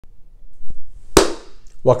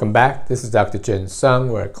Welcome back. This is Dr. Jin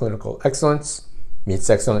Sung, where clinical excellence meets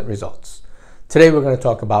excellent results. Today we're going to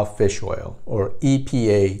talk about fish oil, or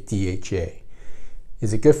EPA-DHA.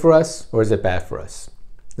 Is it good for us or is it bad for us?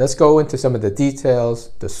 Let's go into some of the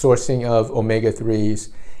details, the sourcing of omega-3s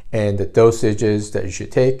and the dosages that you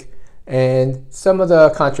should take, and some of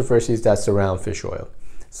the controversies that surround fish oil.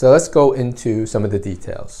 So let's go into some of the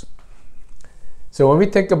details. So when we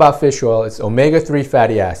think about fish oil, it's omega-3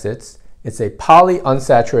 fatty acids. It's a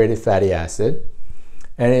polyunsaturated fatty acid,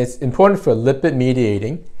 and it's important for lipid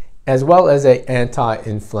mediating as well as an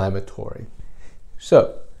anti-inflammatory.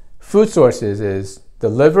 So food sources is the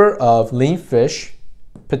liver of lean fish,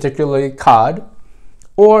 particularly cod,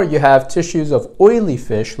 or you have tissues of oily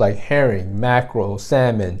fish like herring, mackerel,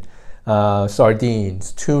 salmon,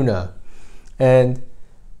 sardines, tuna, and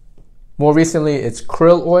more recently it's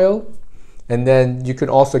krill oil, and then you can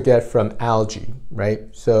also get from algae, right?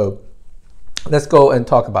 So let's go and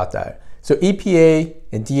talk about that. So EPA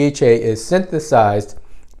and DHA is synthesized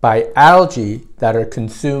by algae that are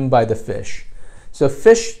consumed by the fish. So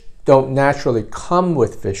fish don't naturally come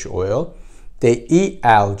with fish oil. They eat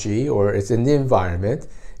algae, or it's in the environment,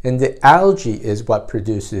 and the algae is what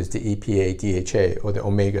produces the EPA, DHA, or the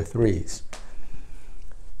omega-3s.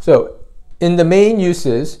 So in the main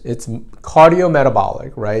uses, it's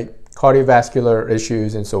cardiometabolic, right? Cardiovascular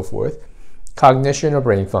issues and so forth, cognition or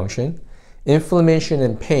brain function, inflammation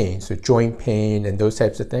and pain, so joint pain and those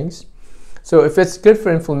types of things. So if it's good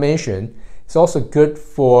for inflammation, it's also good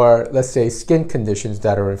for, let's say, skin conditions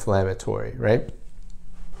that are inflammatory, right?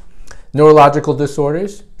 Neurological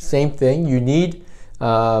disorders, same thing. You need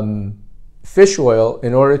fish oil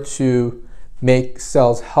in order to make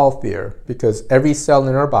cells healthier, because every cell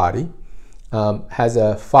in our body has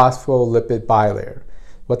a phospholipid bilayer.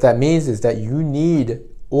 What that means is that you need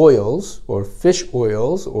oils or fish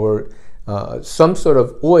oils or some sort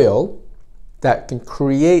of oil that can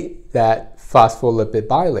create that phospholipid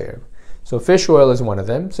bilayer. So fish oil is one of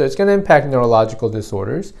them. So it's going to impact neurological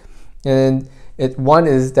disorders. And one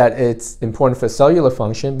is that it's important for cellular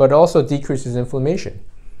function, but it also decreases inflammation.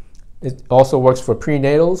 It also works for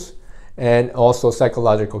prenatals and also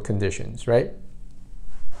psychological conditions, right?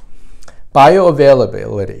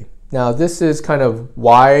 Bioavailability. Now this is kind of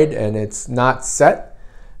wide and it's not set,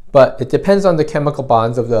 but it depends on the chemical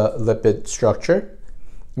bonds of the lipid structure,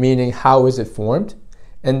 meaning how is it formed,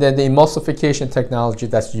 and then the emulsification technology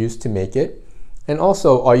that's used to make it, and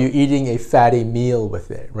also are you eating a fatty meal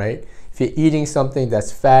with it, right? If you're eating something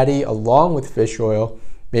that's fatty along with fish oil,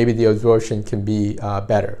 maybe the absorption can be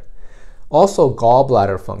better. Also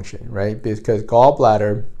gallbladder function, right? Because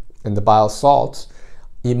gallbladder and the bile salts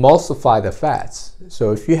emulsify the fats.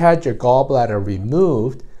 So if you had your gallbladder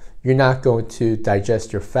removed, you're not going to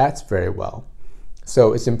digest your fats very well.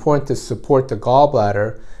 So it's important to support the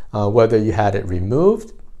gallbladder, whether you had it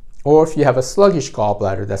removed or if you have a sluggish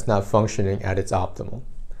gallbladder that's not functioning at its optimal.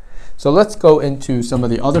 So let's go into some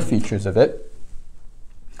of the other features of it.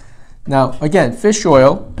 Now, again, fish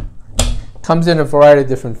oil comes in a variety of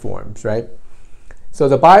different forms, right? So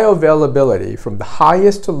the bioavailability from the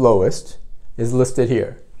highest to lowest is listed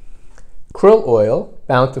here. Krill oil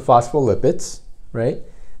bound to phospholipids, right?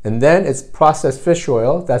 And then it's processed fish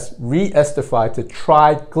oil that's re-esterified to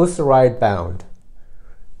triglyceride bound.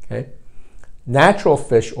 Okay? Natural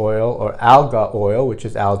fish oil or alga oil, which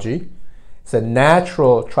is algae, it's a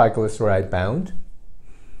natural triglyceride bound.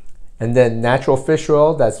 And then natural fish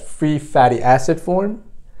oil that's free fatty acid form.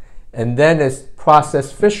 And then it's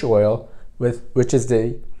processed fish oil, which is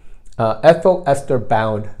the ethyl ester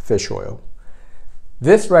bound fish oil.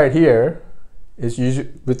 This right here is usually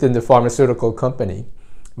within the pharmaceutical company,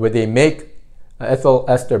 where they make ethyl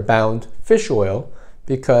ester bound fish oil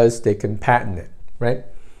because they can patent it, right?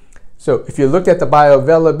 So if you look at the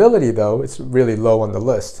bioavailability though, it's really low on the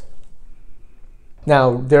list.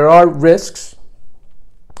 Now there are risks,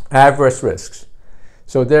 adverse risks.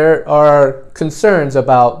 So there are concerns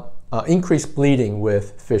about increased bleeding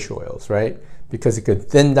with fish oils, right? Because it could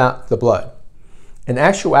thin out the blood. In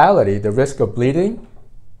actuality, the risk of bleeding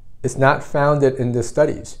is not founded in the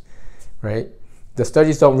studies, right? The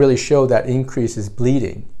studies don't really show that increases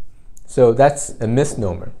bleeding. So that's a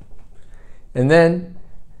misnomer. And then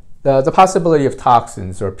the possibility of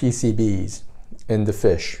toxins or PCBs in the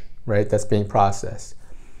fish, right, that's being processed.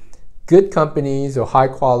 Good companies or high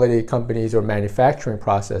quality companies or manufacturing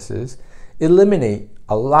processes eliminate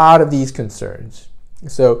a lot of these concerns.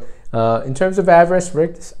 So in terms of adverse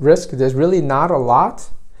risk, there's really not a lot.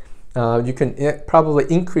 You can probably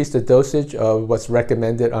increase the dosage of what's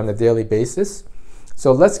recommended on a daily basis.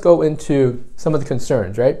 So let's go into some of the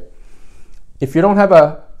concerns, right? If you don't have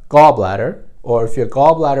a gallbladder, or if your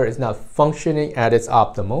gallbladder is not functioning at its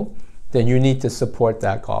optimal, then you need to support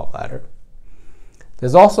that gallbladder.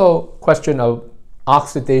 There's also a question of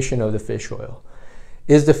oxidation of the fish oil.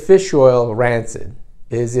 Is the fish oil rancid?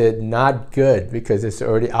 Is it not good because it's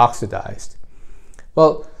already oxidized?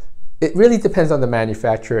 Well, it really depends on the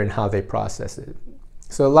manufacturer and how they process it.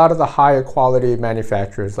 So a lot of the higher quality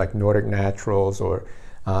manufacturers like Nordic Naturals or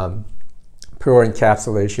Pure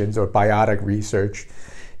Encapsulations or Biotic Research,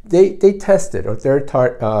 they test it, or third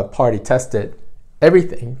party tested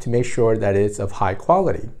everything to make sure that it's of high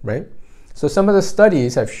quality, right? So some of the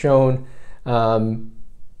studies have shown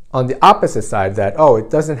on the opposite side that, oh, it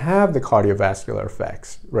doesn't have the cardiovascular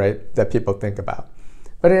effects, right, that people think about.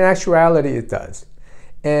 But in actuality, it does.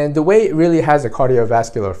 And the way it really has a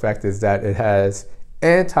cardiovascular effect is that it has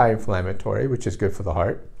anti-inflammatory, which is good for the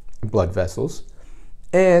heart, blood vessels,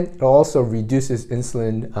 and it also reduces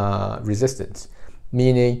insulin resistance,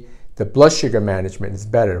 meaning the blood sugar management is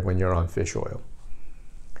better when you're on fish oil.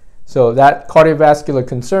 So that cardiovascular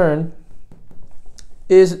concern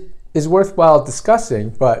is worthwhile discussing,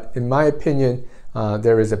 but in my opinion,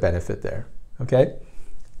 there is a benefit there, okay?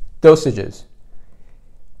 Dosages.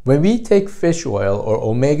 When we take fish oil or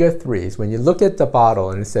omega-3s, when you look at the bottle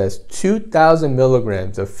and it says 2,000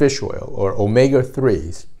 milligrams of fish oil or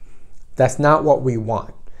omega-3s, that's not what we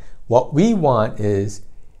want. What we want is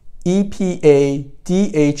EPA,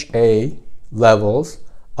 DHA levels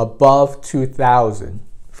above 2,000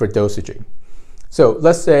 for dosaging. So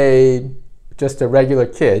let's say just a regular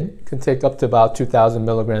kid can take up to about 2,000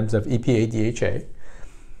 milligrams of EPA, DHA.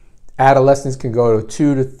 Adolescents can go to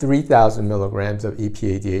 2,000 to 3,000 milligrams of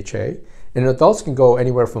EPA, DHA, and adults can go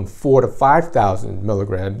anywhere from 4,000 to 5,000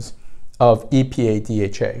 milligrams of EPA,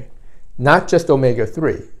 DHA. Not just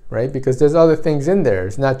omega-3, right? Because there's other things in there.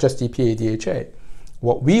 It's not just EPA, DHA.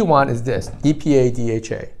 What we want is this, EPA,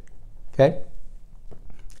 DHA, okay?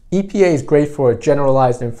 EPA is great for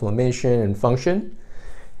generalized inflammation and function.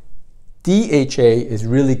 DHA is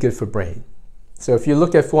really good for brain. So if you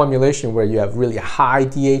look at formulation where you have really high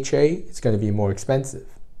DHA, it's going to be more expensive,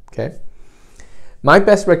 okay? My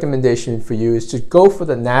best recommendation for you is to go for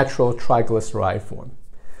the natural triglyceride form.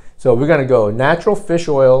 So we're going to go natural fish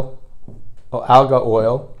oil or alga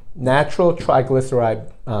oil, natural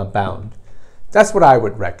triglyceride bound. That's what I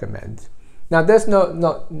would recommend. Now there's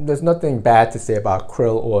nothing bad to say about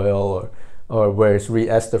krill oil or where it's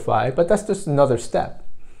re-esterified, but that's just another step.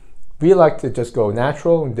 We like to just go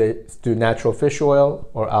natural and do natural fish oil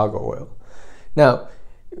or alga oil. Now,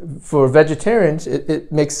 for vegetarians,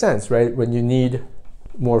 it makes sense, right? When you need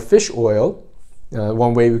more fish oil,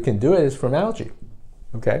 one way we can do it is from algae,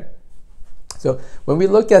 okay? So when we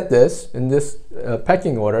look at this in this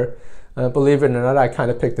pecking order, believe it or not, I kind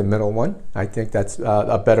of picked the middle one. I think that's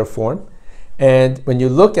a better form. And when you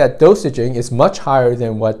look at dosaging, it's much higher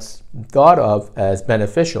than what's thought of as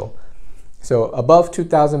beneficial. So above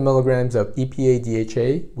 2,000 milligrams of EPA,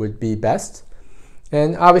 DHA would be best.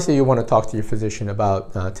 And obviously you want to talk to your physician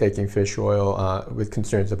about taking fish oil with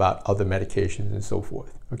concerns about other medications and so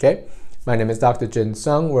forth, okay? My name is Dr. Jin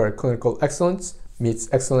Sung, where clinical excellence meets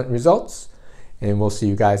excellent results. And we'll see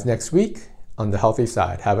you guys next week on the healthy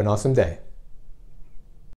side. Have an awesome day.